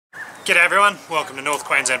G'day everyone, welcome to North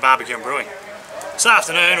Queensland Barbecue and Brewing. This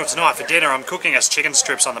afternoon or tonight for dinner I'm cooking us chicken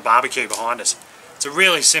strips on the barbecue behind us. It's a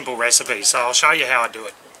really simple recipe, so I'll show you how I do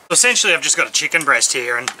it. Essentially I've just got a chicken breast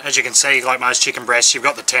here, and as you can see, like most chicken breasts, you've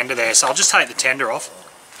got the tender there, so I'll just take the tender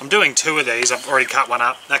off. I'm doing two of these, I've already cut one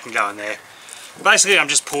up, that can go in there. Basically I'm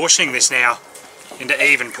just portioning this now into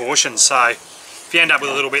even portions, so if you end up with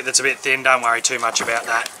a little bit that's a bit thin, don't worry too much about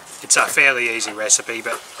that. It's a fairly easy recipe,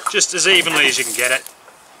 but just as evenly as you can get it.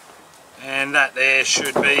 And that there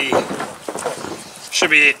should be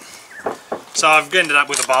it. So I've ended up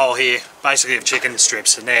with a bowl here, basically of chicken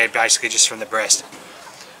strips, and they're basically just from the breast.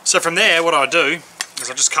 So from there, what I do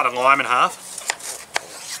is I just cut a lime in half.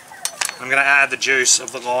 I'm going to add the juice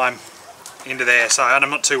of the lime into there, so I'm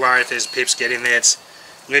not too worried if there's pips get in there. It's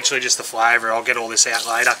literally just the flavour. I'll get all this out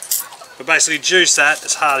later. But basically juice that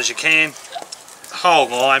as hard as you can, the whole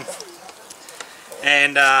lime,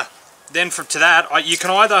 and then to that, you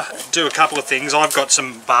can either do a couple of things. I've got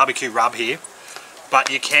some barbecue rub here, but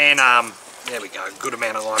you can, there we go, good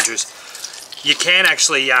amount of lime juice. You can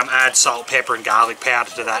actually add salt, pepper and garlic powder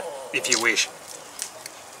to that if you wish.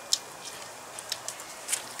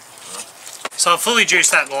 So I've fully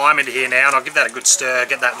juiced that lime into here now, and I'll give that a good stir,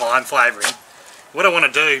 get that lime flavour in. What I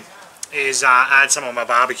want to do is add some of my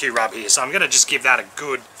barbecue rub here, so I'm going to just give that a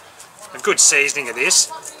good seasoning of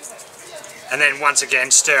this. And then once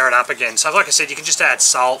again stir it up again. So like I said, you can just add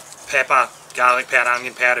salt, pepper, garlic powder,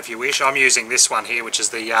 onion powder if you wish. I'm using this one here, which is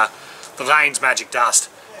the Lane's Magic Dust.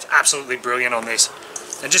 It's absolutely brilliant on this.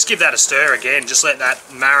 And just give that a stir again, just let that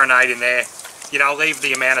marinate in there. You know, leave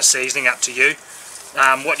the amount of seasoning up to you.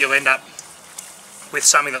 What you'll end up with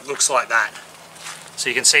something that looks like that. So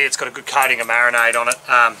you can see it's got a good coating of marinade on it,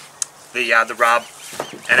 the rub,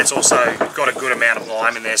 and it's also got a good amount of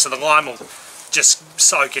lime in there. So the lime will just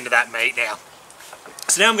soak into that meat now.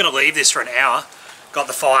 So now I'm going to leave this for an hour. Got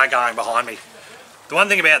the fire going behind me. The one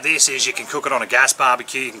thing about this is you can cook it on a gas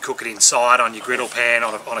barbecue, you can cook it inside on your griddle pan,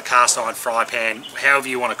 on a cast iron fry pan, however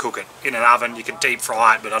you want to cook it. In an oven, you can deep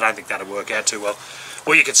fry it, but I don't think that'll work out too well.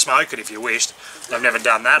 Or you could smoke it if you wished. I've never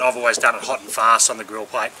done that. I've always done it hot and fast on the grill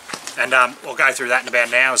plate. And we'll go through that in about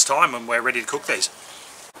an hour's time when we're ready to cook these.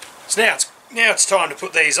 So now it's time to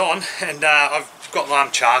put these on, and I've got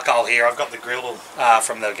lump charcoal here. I've got the grill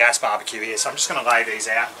from the gas barbecue here, so I'm just going to lay these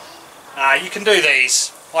out. You can do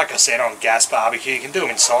these, like I said, on gas barbecue. You can do them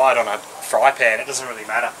inside on a fry pan. It doesn't really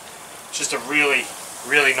matter. It's just a really,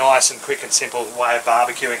 really nice and quick and simple way of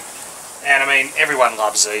barbecuing. And I mean, everyone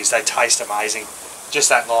loves these. They taste amazing. Just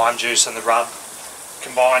that lime juice and the rub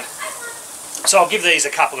combined. So I'll give these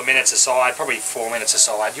a couple of minutes aside, probably 4 minutes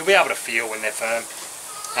aside. You'll be able to feel when they're firm.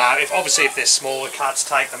 Obviously if they're smaller cuts,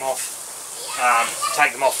 take them off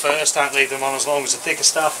first, don't leave them on as long as the thicker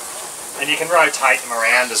stuff, and you can rotate them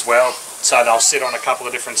around as well, so they'll sit on a couple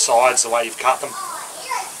of different sides the way you've cut them.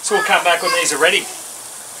 So we'll come back when these are ready.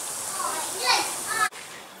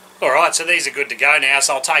 Alright, so these are good to go now,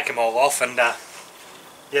 so I'll take them all off, and yeah,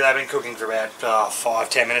 they've been cooking for about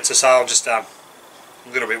 5-10 minutes or so. I'll just a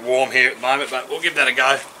little bit warm here at the moment, but we'll give that a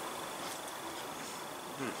go.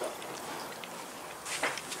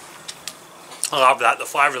 I love that, the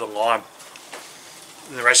flavour of the lime,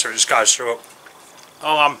 and the rest of it just goes through it.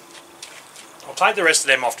 I'll take the rest of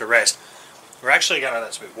them off to rest. We're actually going to,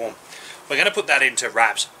 that's a bit warm, we're going to put that into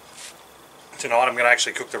wraps. Tonight I'm going to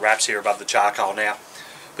actually cook the wraps here above the charcoal now.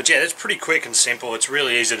 But yeah, it's pretty quick and simple, it's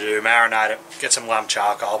really easy to do. Marinate it, get some lump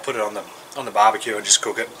charcoal, put it on the barbecue and just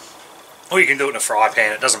cook it. Or you can do it in a fry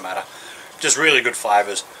pan, it doesn't matter. Just really good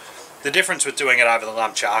flavours. The difference with doing it over the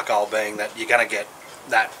lump charcoal being that you're going to get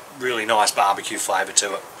that really nice barbecue flavour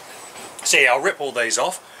to it. So yeah, I'll rip all these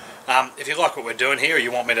off. If you like what we're doing here or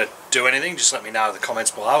you want me to do anything, just let me know in the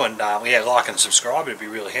comments below, and yeah, like and subscribe, it'd be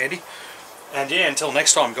really handy. And yeah, until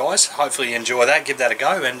next time guys, hopefully you enjoy that, give that a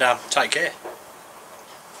go, and take care.